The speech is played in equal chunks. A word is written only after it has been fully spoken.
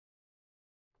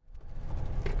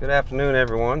Good afternoon,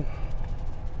 everyone.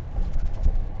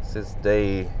 This is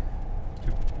day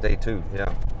two.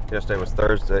 Yeah, yesterday was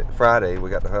Friday. We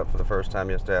got to hunt for the first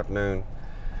time yesterday afternoon.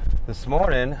 This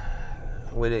morning,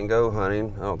 we didn't go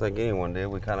hunting. I don't think anyone did.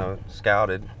 We kind of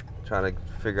scouted, trying to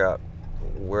figure out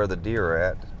where the deer are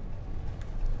at.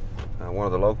 One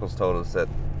of the locals told us that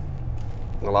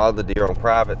a lot of the deer on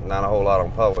private, not a whole lot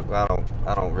on public. I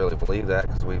don't really believe that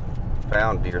because we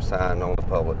found deer sign on the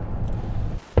public.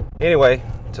 Anyway,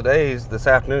 this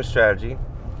afternoon's strategy.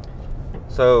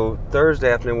 So Thursday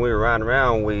afternoon we were riding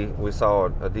around, we saw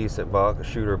a decent buck, a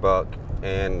shooter buck,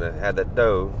 and had that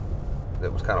doe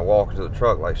that was kind of walking to the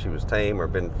truck like she was tame or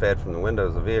been fed from the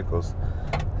windows of vehicles.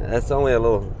 And that's only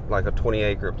like a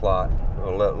 20-acre plot, a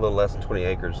little less than 20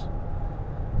 acres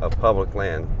of public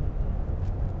land.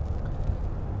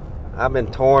 I've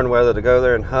been torn whether to go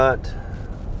there and hunt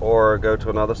or go to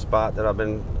another spot that I've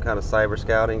been kind of cyber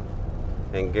scouting.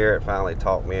 And Garrett finally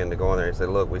talked me into going there. He said,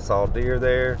 look, we saw deer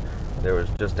there. There was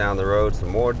just down the road some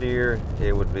more deer.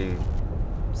 It would be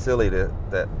silly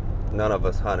that none of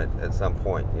us hunted at some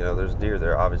point. You know, there's deer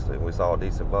there, obviously. We saw a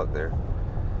decent buck there.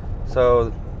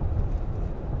 So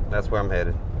that's where I'm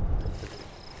headed.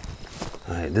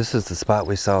 All right, this is the spot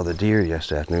we saw the deer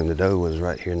yesterday afternoon. The doe was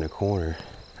right here in the corner.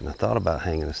 And I thought about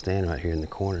hanging a stand right here in the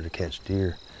corner to catch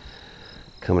deer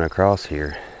coming across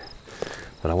here.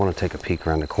 But I want to take a peek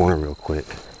around the corner real quick.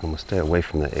 I'm going to stay away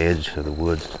from the edge of the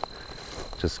woods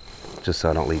just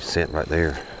so I don't leave scent right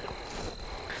there.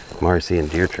 I'm already seeing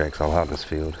deer tracks all out in this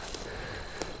field.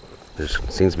 There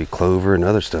seems to be clover and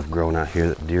other stuff growing out here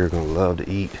that deer are going to love to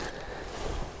eat.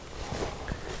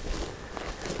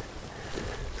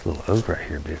 This little oak right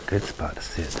here would be a good spot to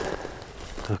sit.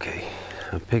 Okay,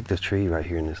 I picked a tree right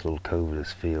here in this little cove of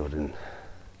this field, and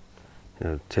you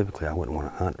know, typically I wouldn't want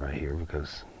to hunt right here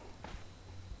because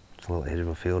it's a little edge of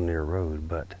a field near a road,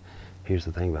 but here's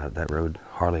the thing about it, that road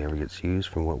hardly ever gets used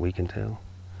from what we can tell,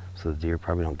 so the deer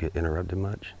probably don't get interrupted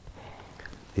much.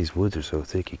 These woods are so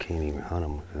thick you can't even hunt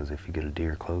them, because if you get a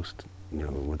deer close, you know,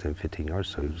 within 15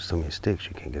 yards, so many sticks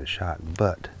you can't get a shot.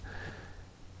 But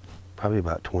probably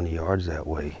about 20 yards that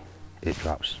way, it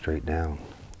drops straight down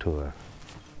to a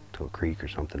creek or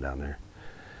something down there,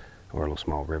 or a little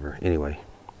small river. Anyway,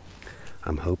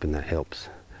 I'm hoping that helps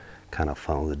kind of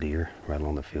funnel the deer right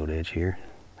along the field edge here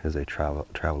as they travel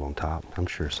on top. I'm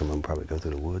sure some of them probably go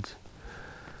through the woods,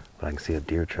 but I can see a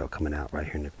deer trail coming out right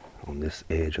here on this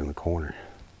edge on the corner.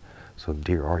 So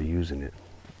deer are using it.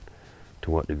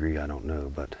 To what degree, I don't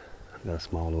know, but I got a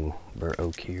small little bur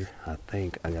oak here. I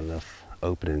think I got enough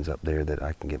openings up there that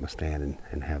I can get my stand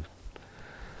and have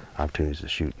opportunities to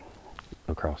shoot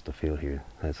across the field here.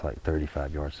 That's like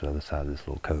 35 yards to the other side of this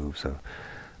little cove, so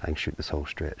I can shoot this whole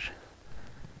stretch.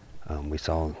 We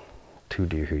saw two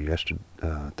deer here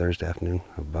Thursday afternoon,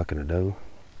 a buck and a doe.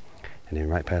 And then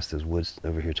right past this woods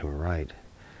over here to my right,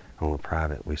 on the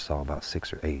private, we saw about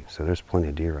 6 or 8. So there's plenty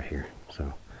of deer right here. So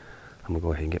I'm gonna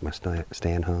go ahead and get my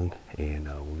stand hung, and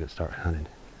we'll get started hunting.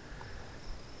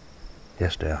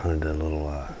 Yesterday I hunted a little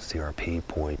CRP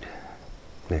point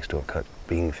next to a cut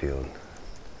bean field.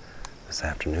 This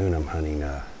afternoon I'm hunting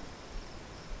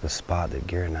the spot that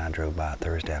Garrett and I drove by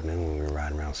Thursday afternoon when we were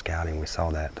riding around scouting. We saw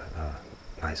that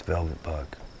nice velvet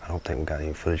buck. I don't think we got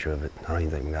any footage of it. I don't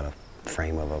even think we got a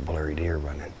frame of a blurry deer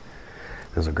running.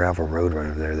 There's a gravel road right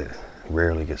over there that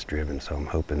rarely gets driven, so I'm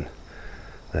hoping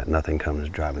that nothing comes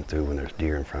driving through when there's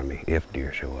deer in front of me, if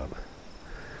deer show up.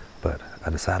 But I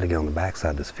decided to get on the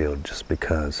backside of this field just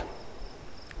because,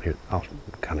 here, I'll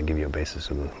kind of give you a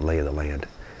basis of the lay of the land.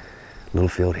 Little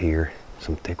field here,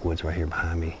 some thick woods right here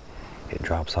behind me. It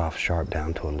drops off sharp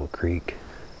down to a little creek.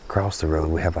 Across the road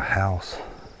we have a house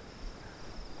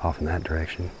off in that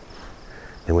direction.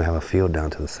 Then we have a field down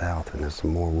to the south, and there's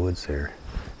some more woods there.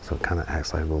 So it kind of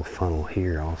acts like a little funnel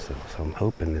here also. So I'm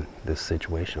hoping that this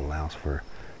situation allows for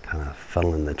kind of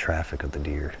funneling the traffic of the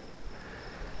deer.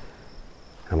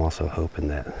 I'm also hoping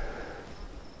that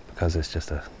because it's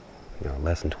just a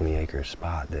less than 20 acre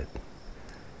spot that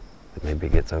maybe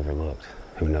it gets overlooked.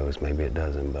 Who knows, maybe it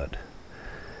doesn't, but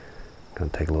gonna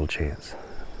take a little chance.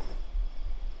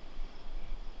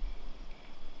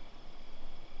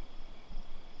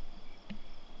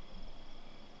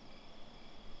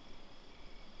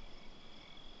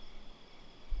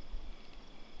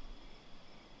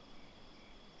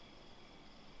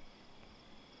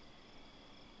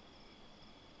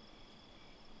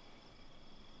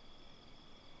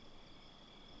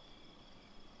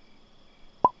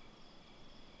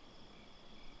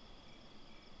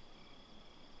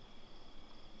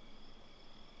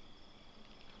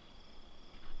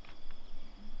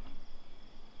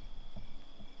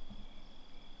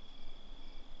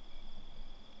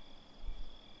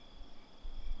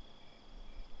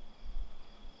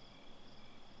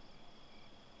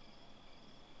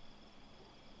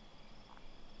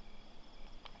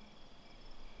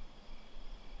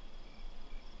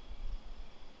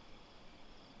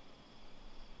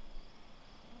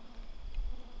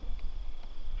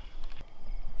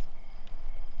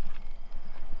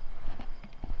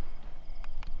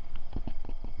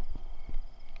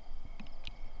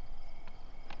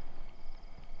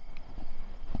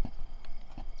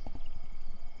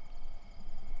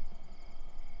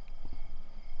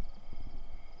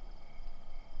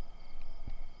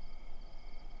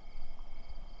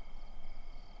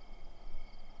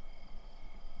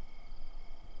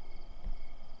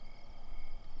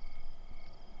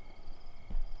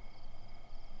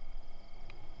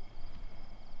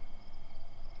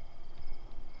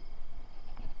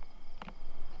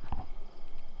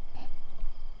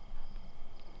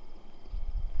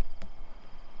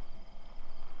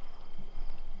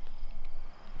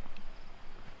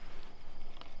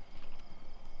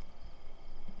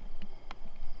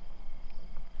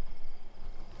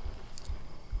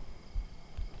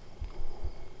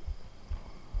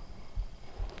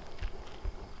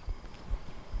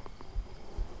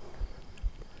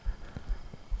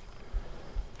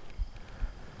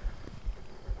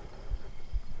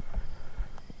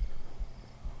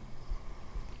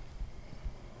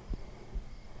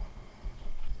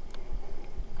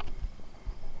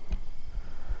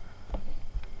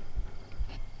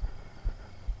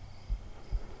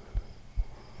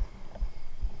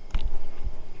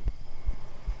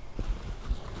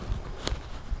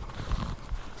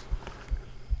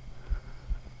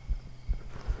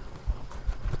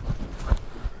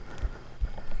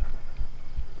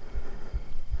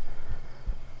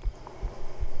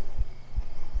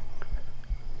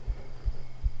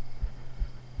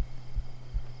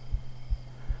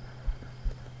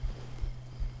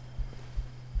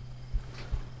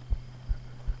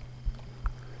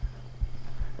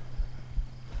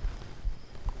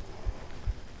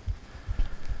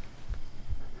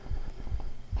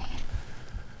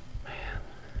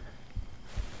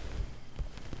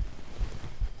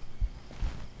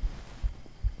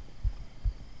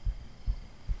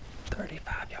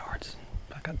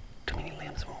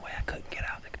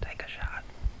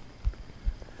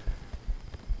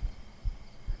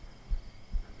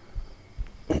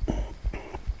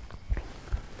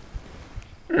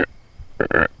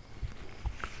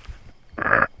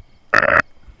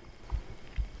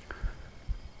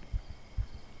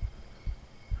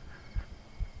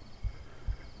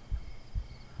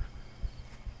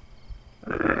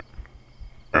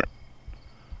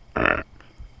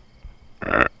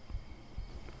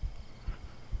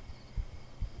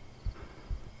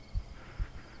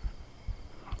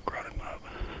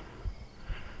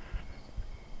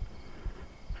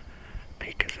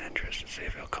 interested to see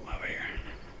if he'll come over here.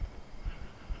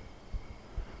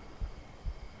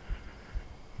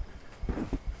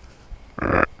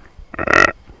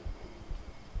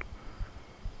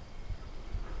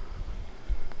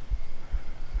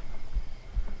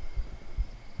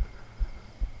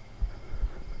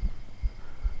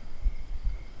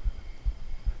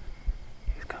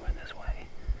 He's coming this way.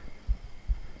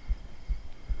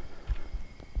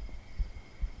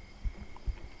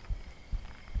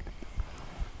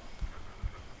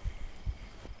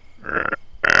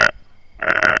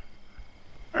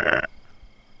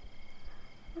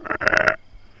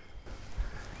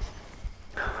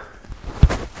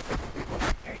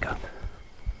 Here he comes.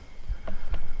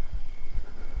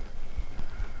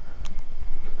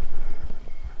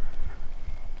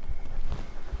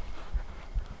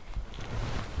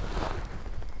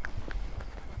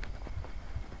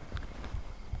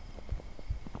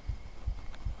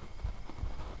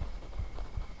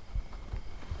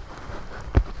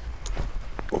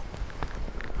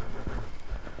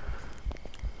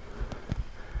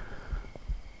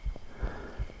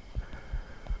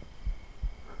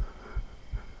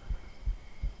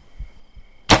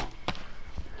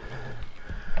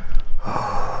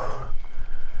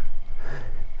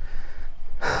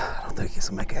 I don't think he's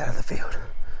gonna make it out of the field.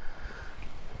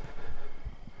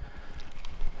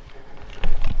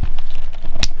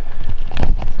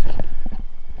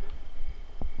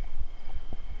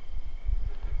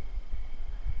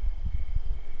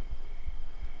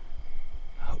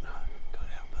 I hope not. Go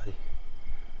down, buddy.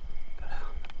 Go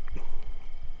down.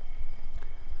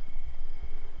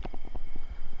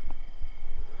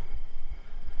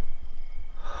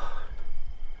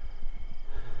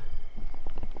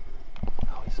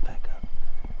 Oh, he's back up.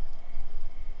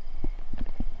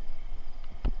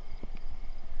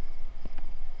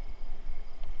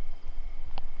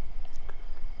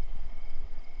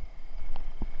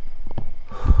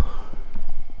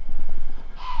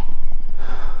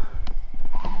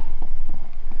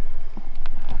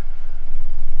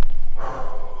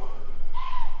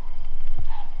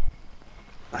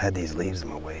 I had these leaves in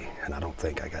my way, and I don't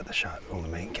think I got the shot on the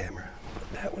main camera,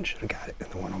 but that one should have got it,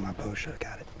 and the one on my bow should have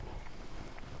got it.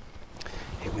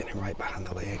 It went in right behind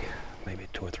the leg, maybe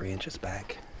 2 or 3 inches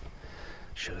back.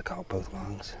 Should have caught both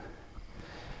lungs.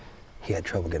 He had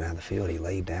trouble getting out of the field. He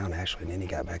laid down, actually, and then he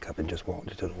got back up and just walked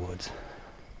into the woods.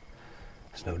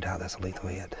 There's no doubt that's a lethal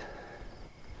hit.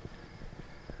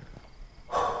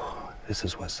 This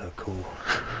is what's so cool.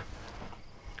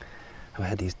 I've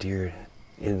had these deer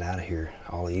in and out of here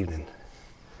all evening.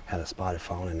 Had a spotted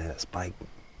fawn and that spike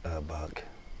buck,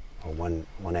 or one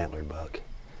antlered buck.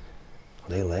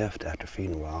 They left after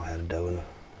feeding a while. Had a doe and a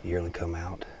yearling come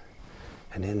out,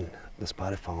 and then the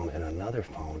spotted fawn and another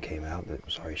fawn came out that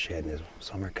was already shedding his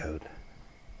summer coat.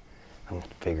 I'm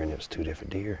figuring it was 2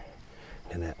 different deer.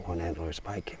 And that one antler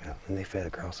spike came out, and they fed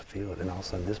across the field, and all of a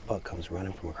sudden this buck comes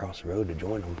running from across the road to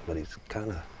join them, but he's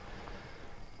kind of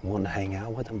wanting to hang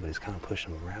out with them, but he's kind of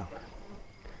pushing them around.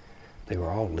 They were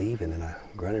all leaving, and I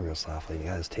grunted real softly, and he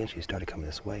got his attention. He started coming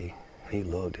this way, and he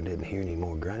looked and didn't hear any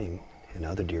more grunting, and the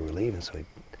other deer were leaving, so he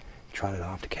trotted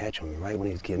off to catch him. And right when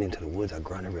he was getting into the woods, I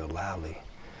grunted real loudly,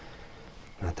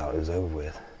 and I thought it was over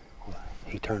with. Well,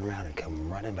 he turned around and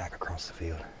come running back across the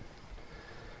field,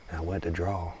 and I went to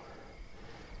draw,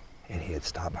 and he had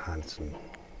stopped behind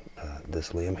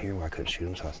this limb here where I couldn't shoot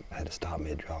him, so I had to stop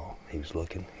mid-draw. He was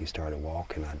looking, he started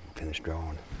walking, I finished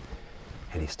drawing,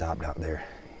 and he stopped out there.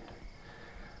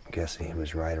 I'm guessing he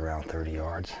was right around 30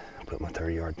 yards. I put my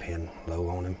 30-yard pin low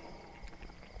on him.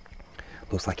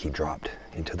 Looks like he dropped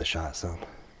into the shot some.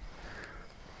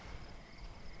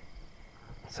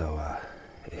 So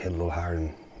it hit a little higher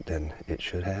than it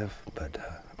should have, but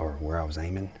or where I was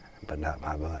aiming, but not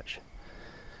by much.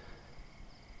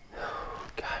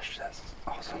 Gosh, that's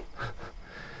awesome.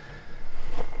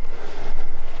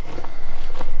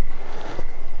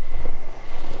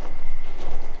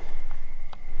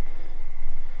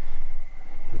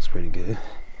 Looks pretty good.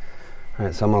 All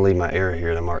right, so I'm gonna leave my arrow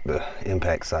here to mark the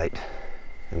impact site,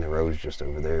 and the road's just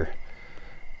over there,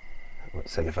 what,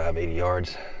 75, 80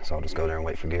 yards. So I'll just go there and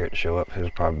wait for Garrett to show up.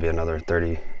 It'll probably be another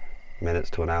 30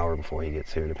 minutes to an hour before he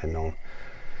gets here, depending on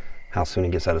how soon he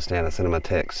gets out of stand. I sent him a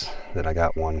text that I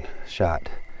got one shot,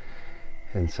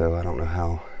 and so I don't know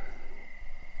how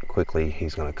quickly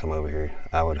he's going to come over here.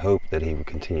 I would hope that he would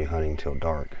continue hunting till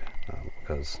dark,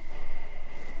 because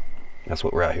that's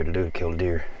what we're out here to do, to kill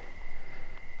deer.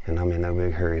 And I'm in no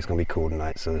big hurry. It's going to be cool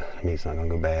tonight, so the meat's not going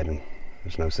to go bad, and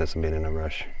there's no sense in being in a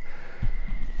rush.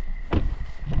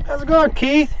 How's it going,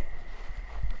 Keith?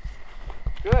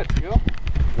 Good, you?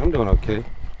 I'm doing okay.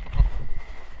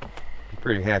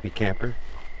 Pretty happy camper.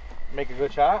 Make a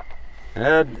good shot?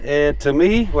 And to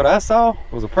me, what I saw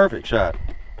was a perfect shot.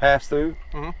 Pass through.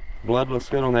 Blood looks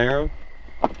good on the arrow.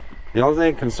 The only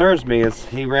thing that concerns me is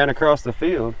he ran across the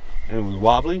field and it was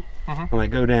wobbly. I'm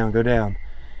like, go down, go down.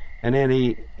 And then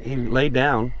he laid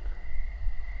down.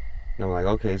 And I'm like,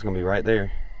 okay, he's gonna be right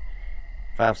there.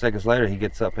 5 seconds later, he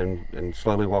gets up and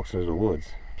slowly walks into the woods.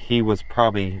 He was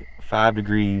probably 5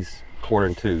 degrees,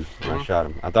 1/4 when I shot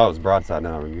him. I thought it was broadside,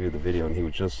 then I reviewed the video, and he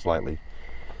was just slightly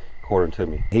 1/4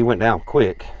 me. He went down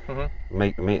quick, and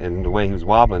the way he was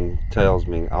wobbling tells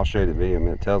me, I'll show you the video in a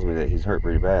minute, tells me that he's hurt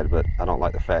pretty bad, but I don't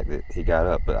like the fact that he got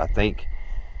up. But I think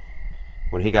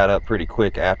when he got up pretty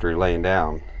quick after laying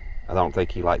down, I don't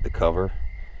think he liked the cover.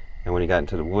 And when he got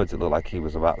into the woods, it looked like he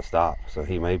was about to stop. So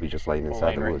he may be just laying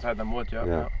inside the woods. Inside the woods,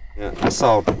 Yeah, I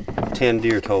saw 10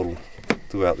 deer total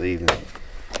throughout the evening.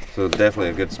 So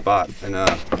definitely a good spot. And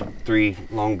 3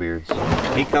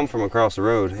 longbeards. He come from across the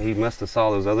road. He must have saw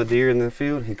those other deer in the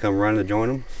field. He come running to join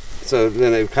them. So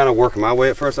then they were kind of working my way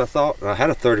at first, I thought. I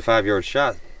had a 35-yard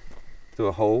shot through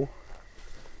a hole,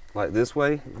 like this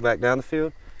way, back down the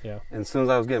field. Yeah. And as soon as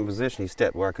I was getting in position, he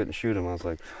stepped where I couldn't shoot him. I was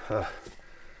like, ugh.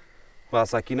 Well, I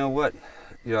was like, you know what?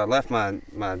 You know, I left my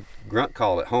grunt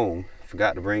call at home,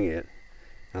 forgot to bring it.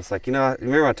 I was like, you know,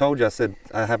 remember I told you, I said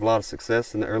I have a lot of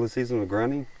success in the early season with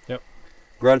grunting? Yep.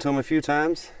 Grunted him a few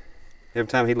times. Every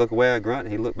time he'd look away, I grunt,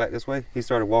 and he'd look back this way. He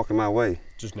started walking my way.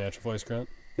 Just natural voice grunt?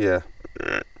 Yeah.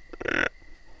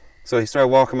 So he started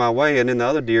walking my way, and then the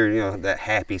other deer, you know, that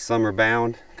happy summer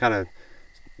bound, kind of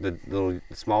the little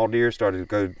small deer started to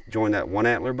go join that one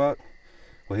antler buck.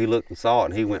 Well, he looked and saw it,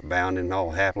 and he went bounding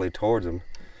all happily towards him.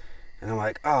 And I'm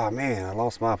like, oh man, I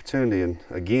lost my opportunity and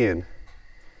again.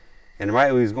 And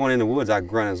right when he was going in the woods, I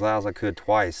grunted as loud as I could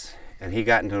twice. And he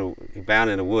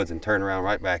bounded in the woods and turned around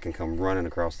right back and come running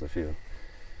across the field.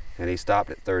 And he stopped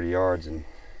at 30 yards and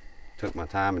took my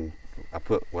time, and I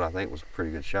put what I think was a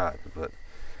pretty good shot, but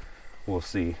we'll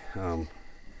see. You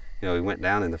know, he went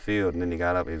down in the field and then he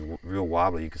got up, he was real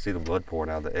wobbly. You could see the blood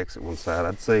pouring out of the exit one side.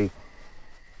 I'd say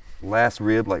last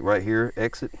rib, like right here,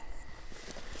 exit.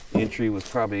 Entry was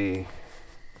probably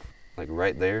like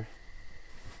right there,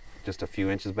 just a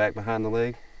few inches back behind the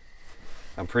leg.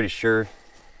 I'm pretty sure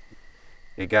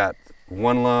it got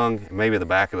one lung, maybe the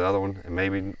back of the other one, and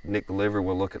maybe nicked the liver.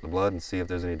 We'll look at the blood and see if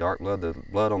there's any dark blood. The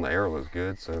blood on the arrow looks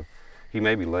good, so he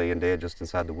may be laying dead just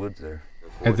inside the woods there.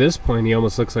 At this point, he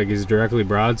almost looks like he's directly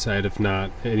broadside, if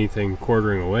not anything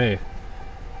quartering away.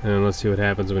 And let's see what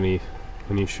happens when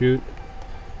you shoot.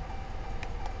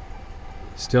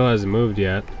 Still hasn't moved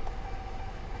yet.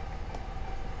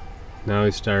 Now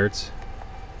he starts.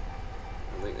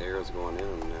 I think the arrow's going in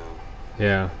him now.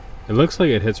 Yeah, it looks like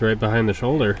it hits right behind the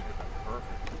shoulder.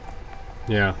 Perfect.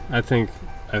 Yeah, I think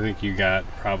you got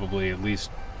probably at least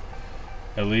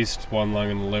one lung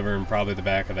in the liver, and probably the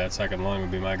back of that second lung would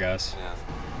be my guess. Yeah.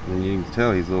 And you can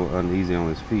tell he's a little uneasy on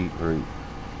his feet, or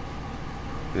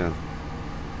yeah.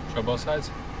 Show both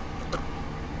sides.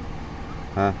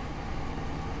 Huh?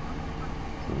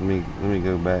 Let me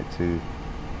go back to.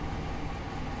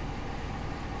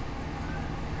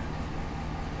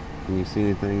 Can you see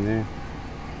anything there?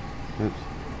 Oops.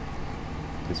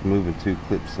 It's moving 2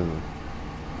 clips. Let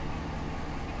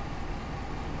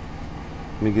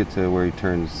me get to where he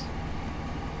turns.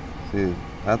 See,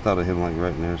 I thought I hit him like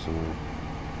right in there somewhere.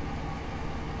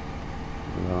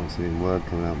 I don't see any blood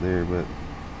coming out there, but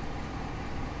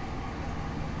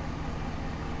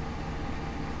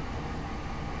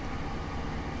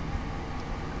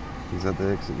he's at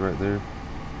the exit right there.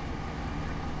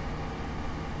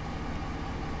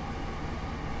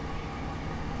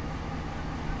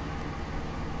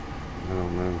 I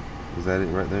don't know. Is that it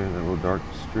right there? That little dark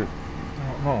strip?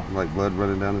 I don't know. Like blood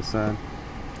running down the side?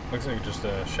 Looks like just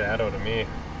a shadow to me.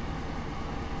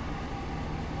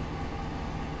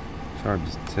 It's hard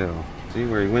to tell. See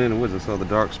where he went in the woods, I saw the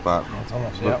dark spot. It's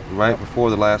almost, Right before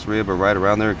the last rib, or right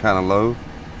around there, kind of low.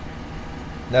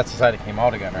 That's the side it came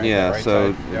out again, right? Yeah, right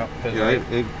so side. Yep, you know,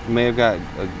 it may have got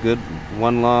a good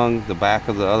one lung, the back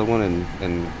of the other one,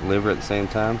 and liver at the same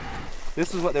time.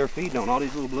 This is what they were feeding on, all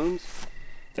these little blooms.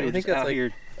 They were just out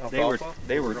here.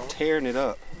 They were tearing it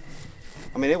up.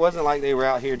 I mean, it wasn't like they were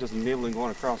out here just nibbling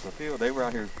going across the field. They were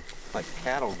out here like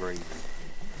cattle grazing.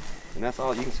 And that's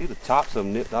all. You can see the tops of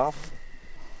them nipped off.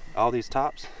 All these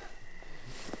tops.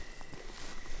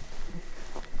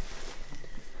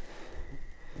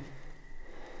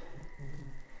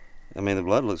 I mean, the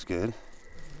blood looks good.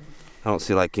 I don't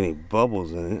see like any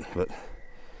bubbles in it, but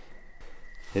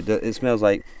it smells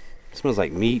like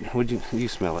meat. Would you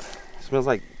smell it? It smells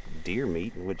like deer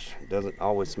meat, which doesn't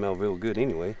always smell real good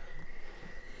anyway.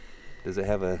 Does it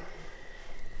have a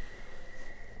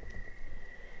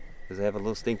Does it have a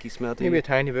little stinky smell to Maybe you? a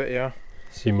tiny bit, yeah.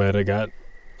 So you might have got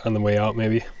on the way out,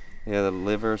 maybe. Yeah, the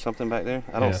liver or something back there.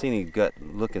 I don't see any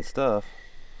gut-looking stuff.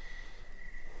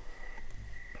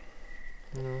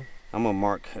 No. I'm gonna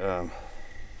mark.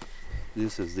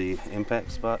 This is the impact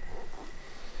spot.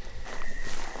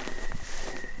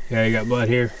 Yeah, you got blood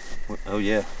here. Oh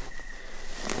yeah.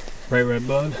 Bright red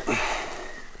blood.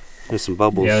 There's some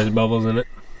bubbles. Yeah, there's bubbles in it.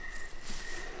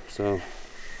 So,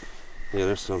 yeah,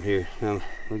 there's some here. Now,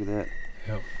 look at that.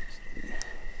 Yep.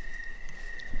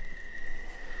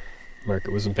 Mark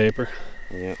it with some paper.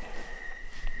 Yep.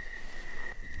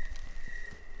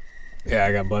 Yeah,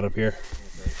 I got blood up here.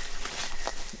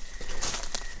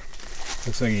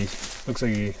 Looks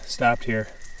like he stopped here.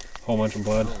 Whole bunch of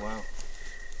blood. Oh wow.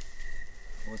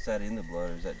 What's that in the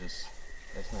blood, or is that just?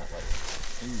 That's not like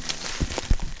food.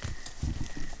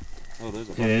 Oh, there's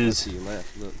a bunch to your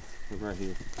left. Look right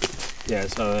here. Yeah, I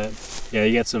saw that. Yeah,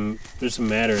 you got some. There's some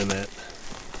matter in that.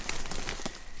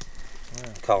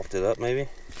 Coughed it up, maybe.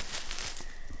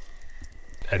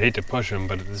 I'd hate to push him,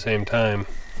 but at the same time,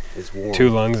 It's warm. two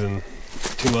lungs and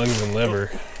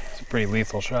liver. It's a pretty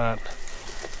lethal shot.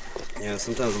 Yeah,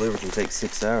 sometimes liver can take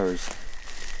 6 hours.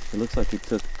 It looks like he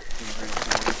took.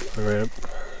 Right up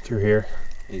through here.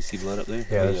 You see blood up there?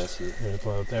 Yeah, Oh, there's, I see it. there's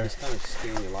blood up there. Just kind of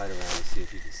spin your light around and see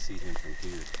if you can see him from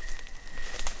here.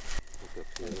 Look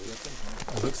up here.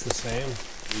 It looks the same.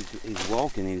 He's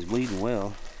walking. He's bleeding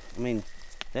well. I mean,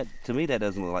 that to me that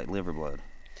doesn't look like liver blood.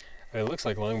 It looks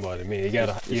like lung blood to me. You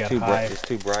got It's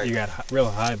too bright. You got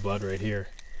real high blood right here.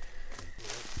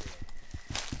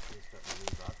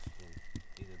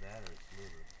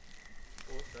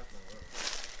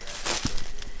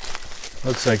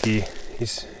 Looks like he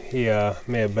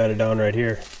may have bedded down right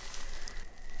here.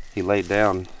 He laid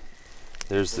down.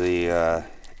 There's the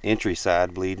entry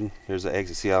side bleeding. There's the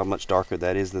exit. See how much darker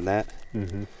that is than that?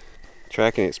 Mm-hmm.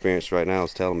 Tracking experience right now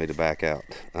is telling me to back out.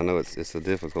 I know it's a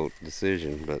difficult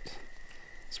decision, but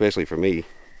especially for me.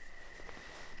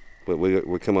 But we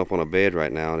come up on a bed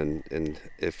right now, and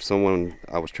if someone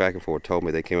I was tracking for told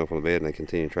me they came up on a bed and they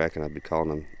continued tracking, I'd be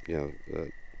calling them,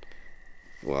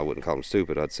 well, I wouldn't call them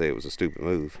stupid. I'd say it was a stupid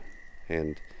move,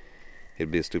 and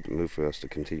it'd be a stupid move for us to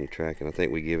continue tracking. I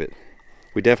think we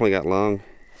definitely got lung.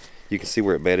 You can see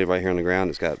where it bedded right here on the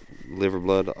ground. It's got liver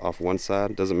blood off one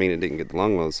side. Doesn't mean it didn't get the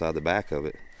lung on the other side, the back of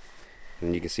it.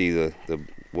 And you can see the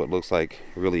what looks like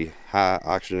really high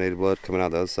oxygenated blood coming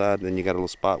out the other side. Then you got a little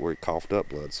spot where it coughed up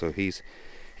blood. So he's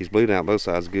bleeding out both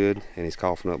sides good, and he's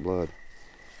coughing up blood.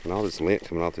 And all this lint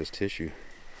coming off this tissue.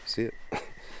 See it?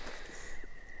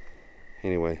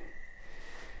 Anyway,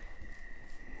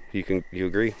 you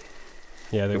agree?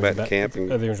 Yeah, Go back to camp. I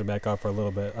think we should back off for a little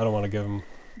bit. I don't want to give him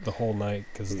the whole night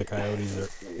because the coyotes are.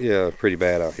 Yeah, pretty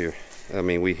bad out here. I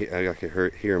mean, I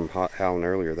could hear him howling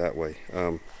earlier that way.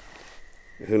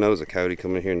 Who knows? A coyote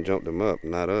come in here and jumped him up,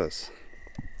 not us.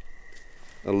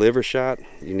 A liver shot,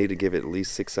 you need to give it at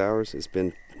least 6 hours. It's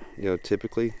been,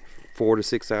 typically 4 to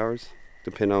 6 hours,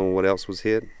 depending on what else was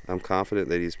hit. I'm confident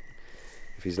that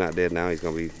if he's not dead now, he's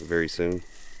going to be very soon.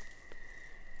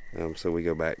 So we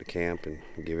go back to camp and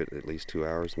give it at least 2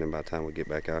 hours, and then by the time we get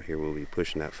back out here, we'll be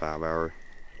pushing that 5-hour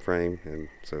frame, and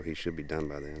so he should be done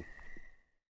by then.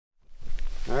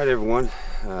 All right, everyone,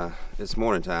 it's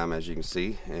morning time, as you can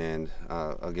see, and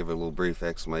I'll give a little brief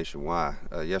explanation why.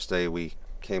 Yesterday we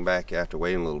came back after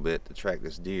waiting a little bit to track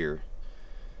this deer.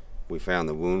 We found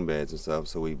the wound beds and stuff,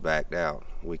 so we backed out.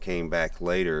 We came back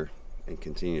later and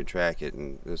continued to track it,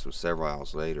 and this was several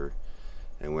hours later,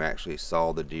 and we actually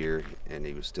saw the deer, and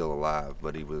he was still alive,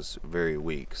 but he was very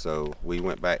weak. So we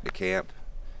went back to camp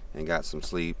and got some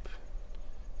sleep,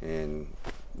 and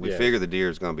we figured the deer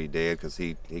was going to be dead because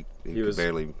he could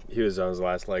barely. He was on his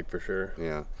last leg for sure.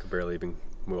 Yeah. Could barely even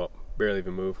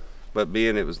move. But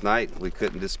being it was night, we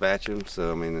couldn't dispatch him.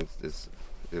 So I mean,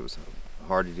 it was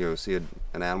hard to see an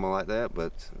animal like that,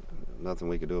 but nothing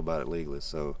we could do about it legally.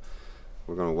 So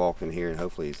we're going to walk in here, and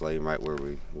hopefully he's laying right where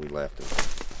we left him.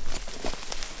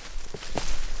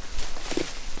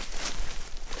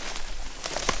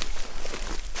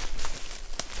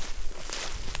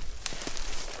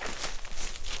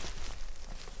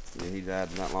 Yeah, he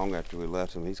died not long after we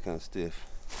left him. He's kind of stiff.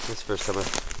 This is the first time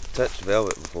I've touched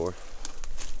velvet before.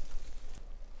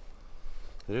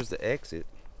 There's the exit.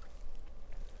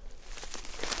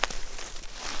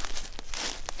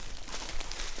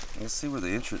 Let's see where the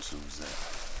entrance was at.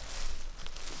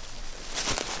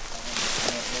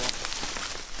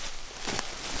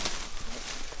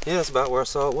 Yeah, that's about where I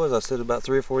saw it was. I said about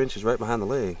 3 or 4 inches right behind the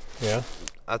leg. Yeah.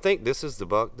 I think this is the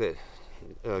buck that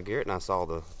Garrett and I saw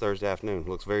the Thursday afternoon.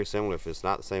 Looks very similar. If it's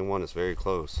not the same one, it's very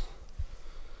close.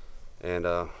 And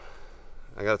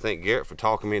I got to thank Garrett for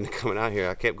talking me into coming out here.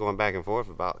 I kept going back and forth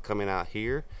about coming out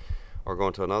here or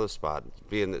going to another spot.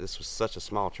 Being that this was such a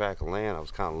small tract of land, I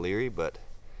was kind of leery, but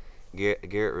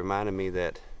Garrett reminded me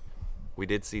that we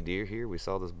did see deer here. We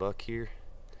saw this buck here.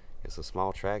 It's a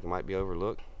small tract, it might be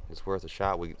overlooked. It's worth a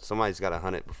shot. Somebody's got to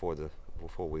hunt it before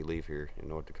we leave here in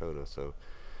North Dakota. So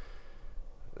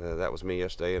that was me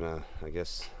yesterday, and I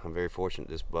guess I'm very fortunate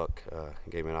this buck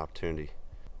gave me an opportunity.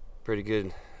 Pretty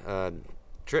good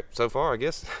trip so far, I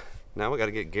guess. Now we got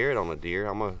to get Garrett on the deer.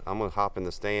 I'm gonna hop in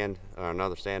the stand, or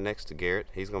another stand next to Garrett.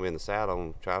 He's gonna be in the saddle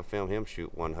and try to film him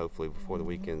shoot one, hopefully before the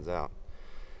weekend's out.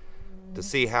 To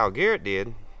see how Garrett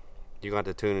did, you're going to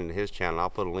have to tune into his channel. I'll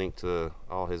put a link to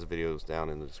all his videos down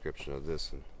in the description of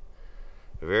this. And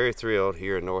very thrilled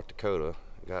here in North Dakota.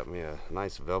 Got me a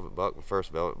nice velvet buck, my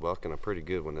first velvet buck, and a pretty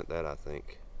good one at that, I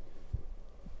think.